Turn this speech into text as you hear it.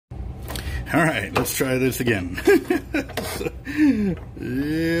All right, let's try this again.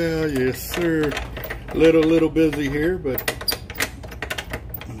 Yeah, yes sir. A little busy here, but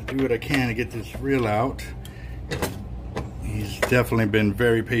I'm gonna do what I can to get this reel out. He's definitely been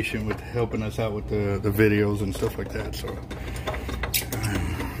very patient with helping us out with the videos and stuff like that. So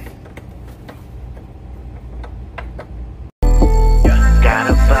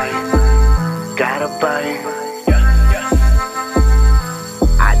gotta bite.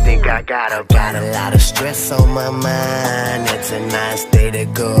 I got a lot of stress on my mind. It's a nice day to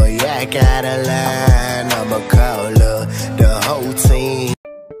go. Yeah, I gotta learn. I'ma call up the whole team.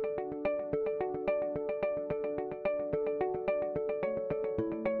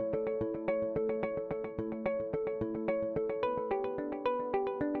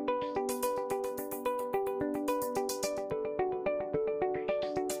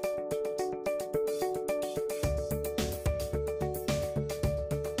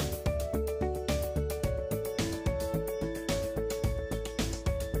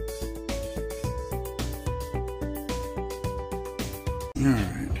 all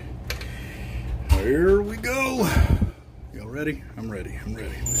right, here we go. Y'all ready? I'm ready.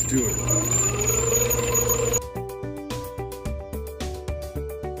 Let's do it.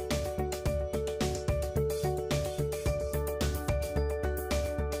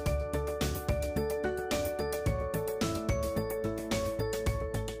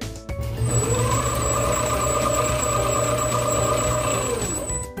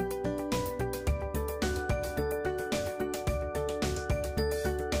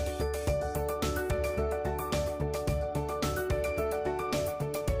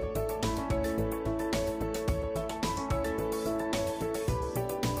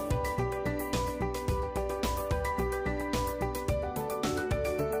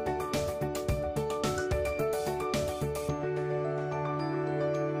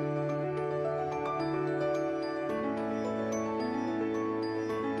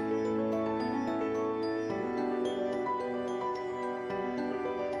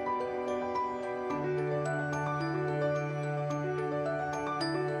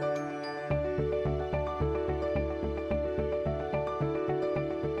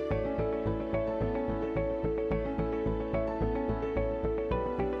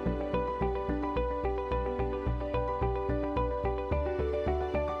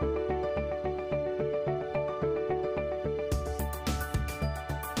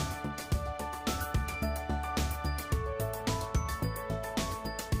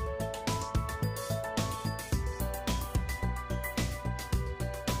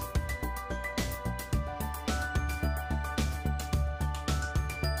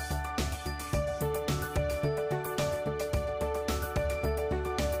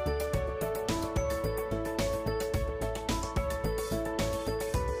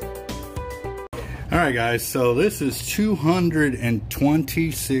 All right, guys, so this is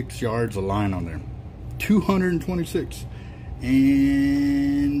 226 yards of line on there. 226.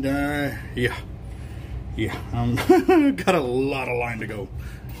 And yeah, I'm got a lot of line to go.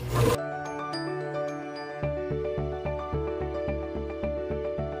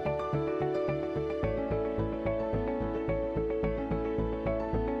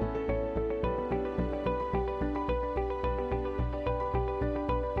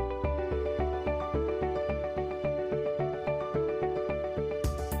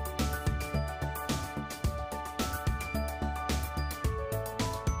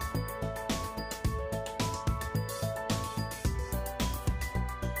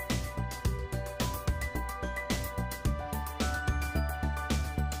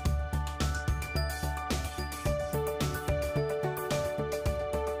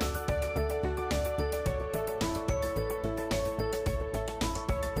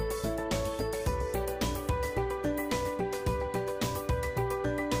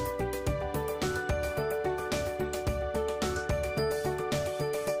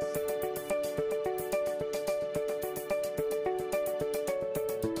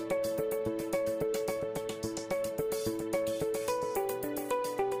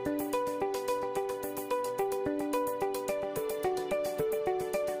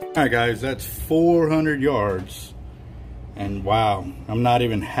 All right, guys, that's 400 yards. And wow, I'm not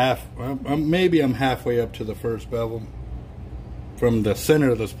even half, maybe I'm halfway up to the first bevel from the center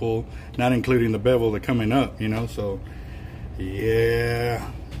of the spool, not including the bevel that's coming up, you know. So yeah,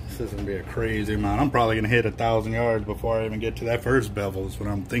 this is gonna be a crazy amount. I'm probably gonna hit 1,000 yards before I even get to that first bevel, is what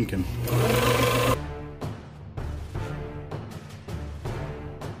I'm thinking.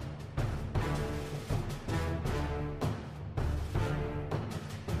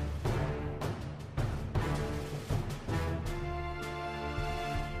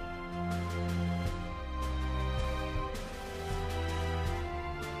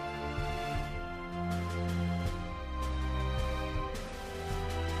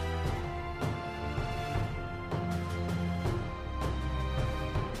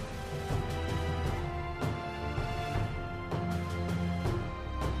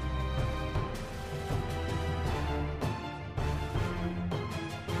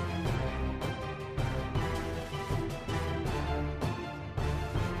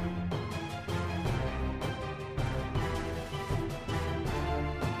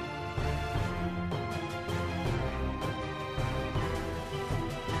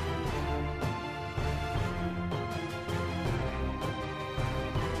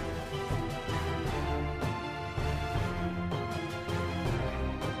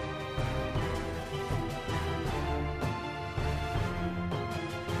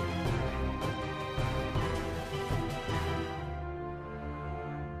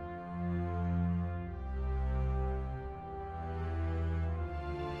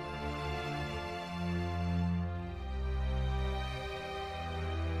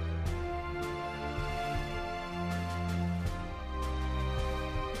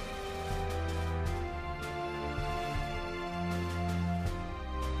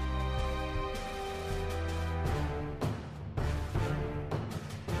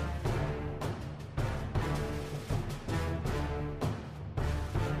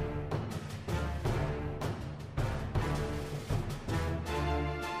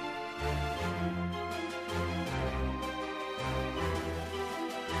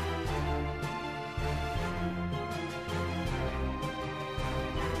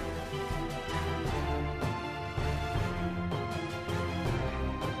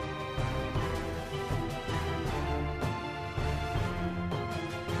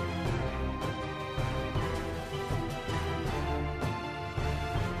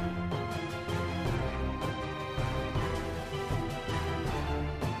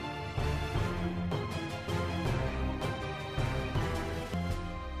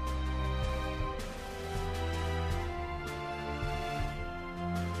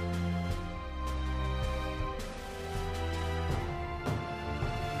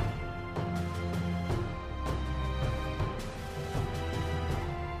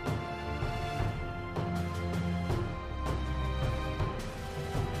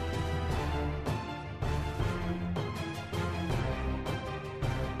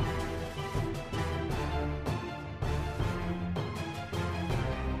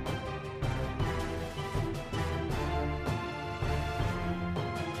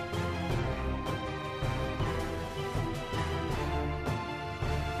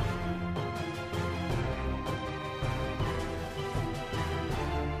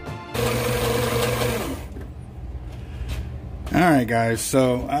 Alright guys,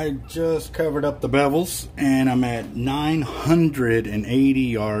 so I just covered up the bevels and I'm at 980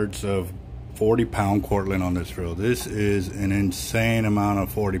 yards of 40-pound Cortland on this reel. This is an insane amount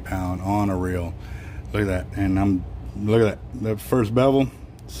of 40-pound on a reel. Look at that. And look at that. The first bevel,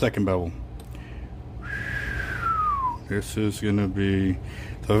 second bevel. This is gonna be,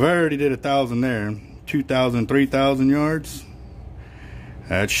 so if I already did 1,000 there, 2,000, 3,000 yards.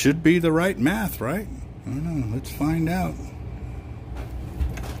 That should be the right math, right? I don't know, let's find out.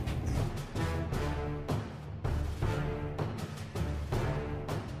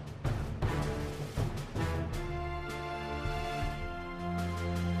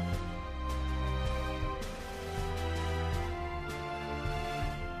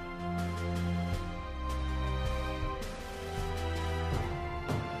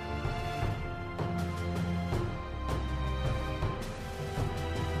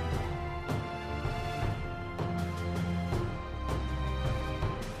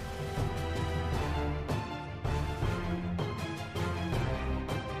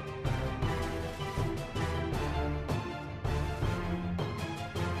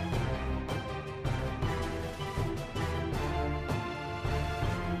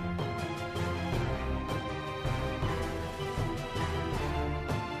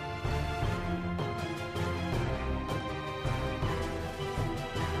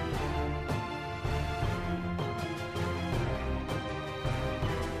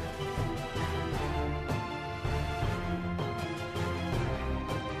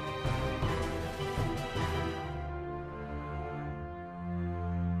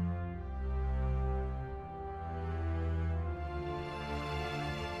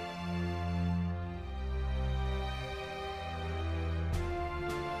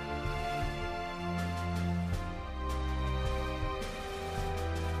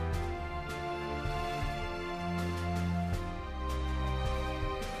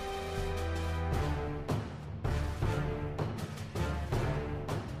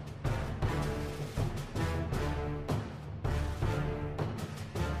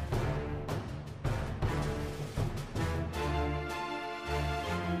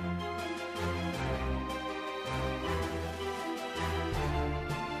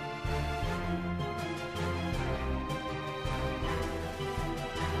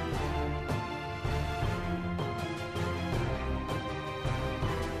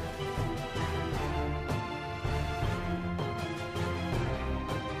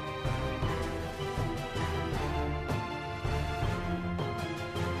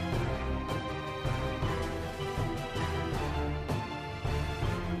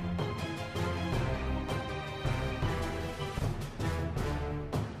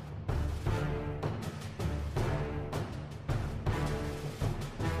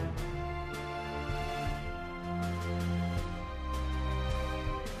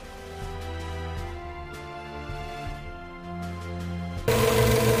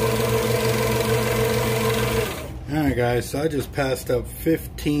 Alright guys, so I just passed up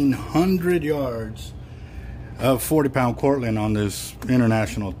 1,500 yards of 40-pound Cortland on this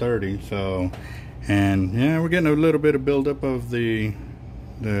International 30. So, and yeah, we're getting a little bit of buildup of the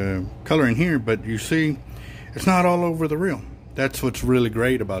color in here, but you see, it's not all over the reel. That's what's really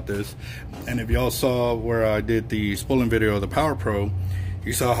great about this. And if y'all saw where I did the spooling video of the Power Pro,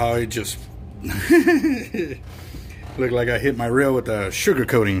 you saw how it just looked like I hit my reel with a sugar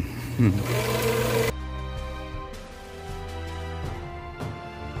coating.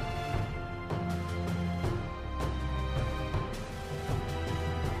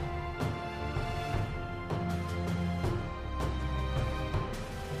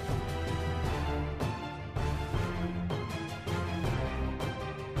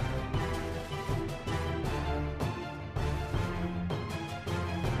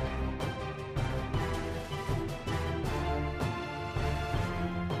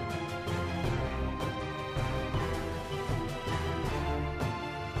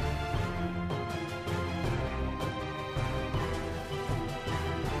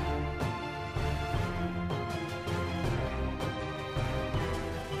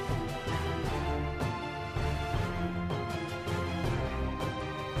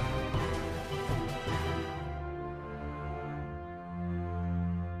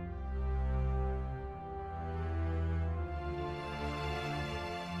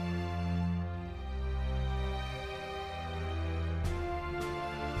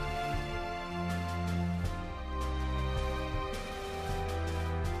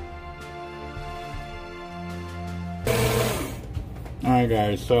 Alright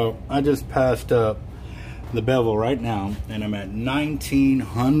guys, so I just passed up the bevel right now and I'm at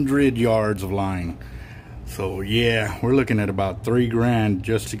 1,900 yards of line. So yeah, we're looking at about $3 grand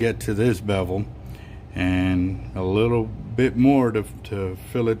just to get to this bevel, and a little bit more to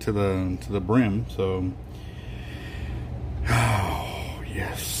fill it to the brim. So oh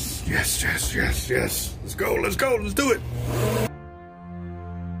yes, yes, yes, yes, yes. Let's go, let's go, let's do it.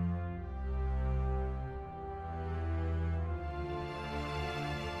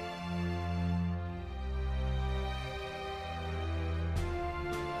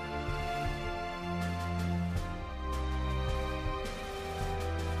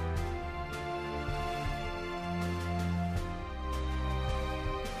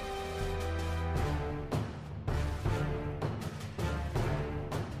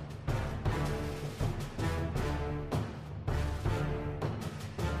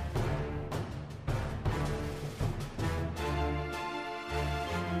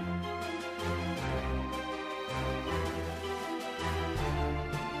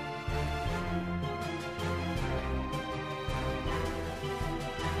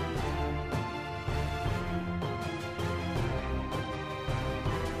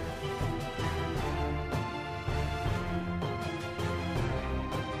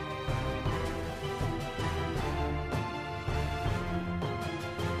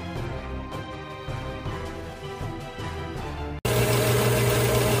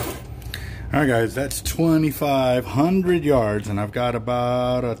 Alright guys, that's 2,500 yards, and I've got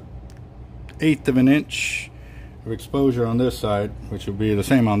about 1/8 of an inch of exposure on this side, which will be the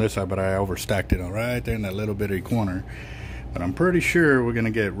same on this side, but I overstacked it right there in that little bitty corner. But I'm pretty sure we're gonna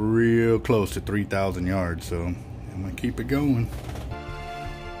get real close to 3,000 yards, so I'm gonna keep it going.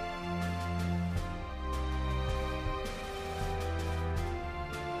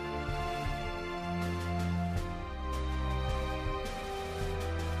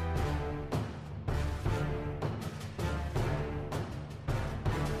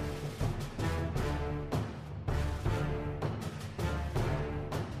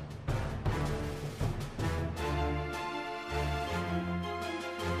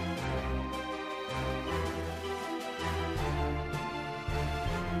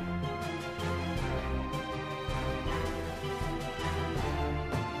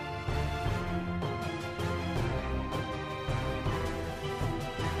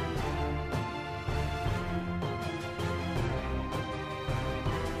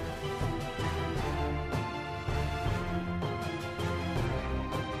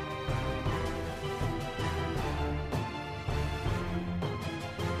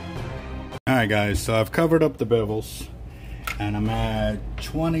 Alright guys, so I've covered up the bevels and I'm at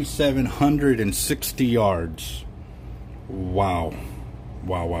 2,760 yards. Wow.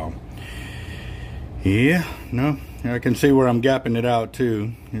 Wow, wow. Yeah, no, I can see where I'm gapping it out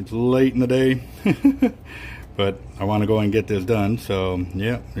too. It's late in the day, but I want to go and get this done. So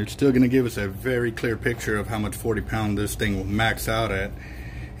yeah, it's still going to give us a very clear picture of how much 40-pound this thing will max out at.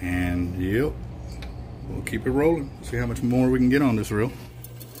 And yep, we'll keep it rolling. See how much more we can get on this reel.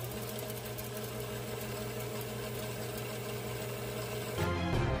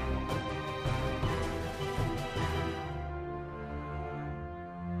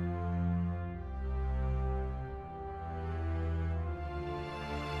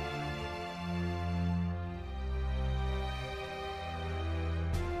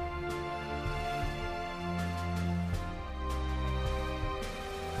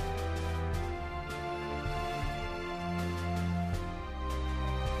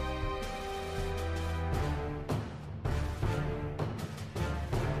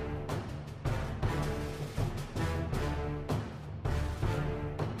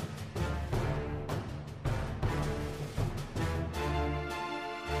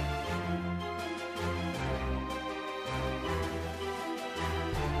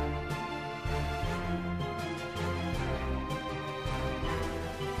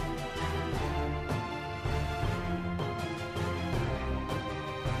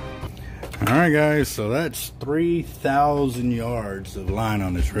 Alright guys, so that's 3,000 yards of line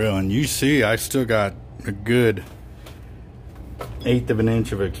on this reel, and you see I still got a good 1/8 of an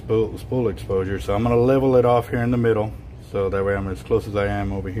inch of spool exposure, so I'm going to level it off here in the middle, so that way I'm as close as I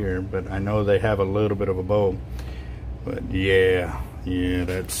am over here. But I know they have a little bit of a bow, but yeah,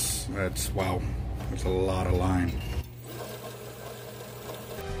 that's wow, that's a lot of line.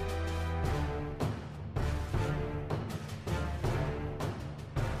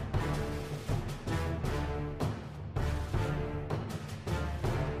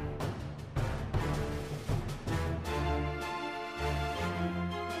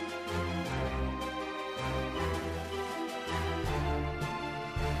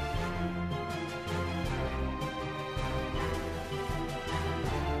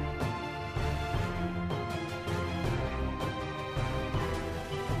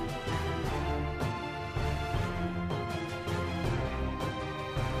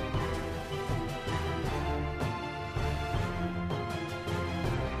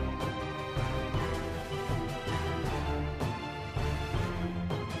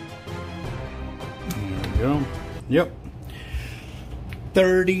 go. Yep.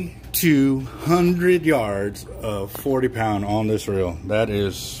 3,200 yards of 40 pound on this reel. That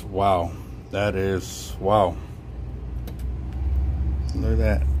is wow. That is wow. Look at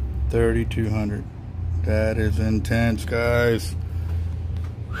that. 3,200. That is intense, guys.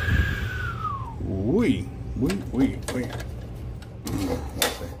 Wee.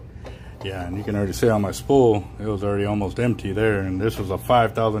 Yeah, and you can already see on my spool, it was already almost empty there. And this was a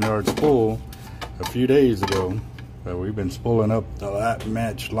 5,000 yard spool a few days ago. But we've been spooling up that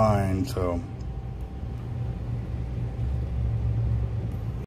match line, so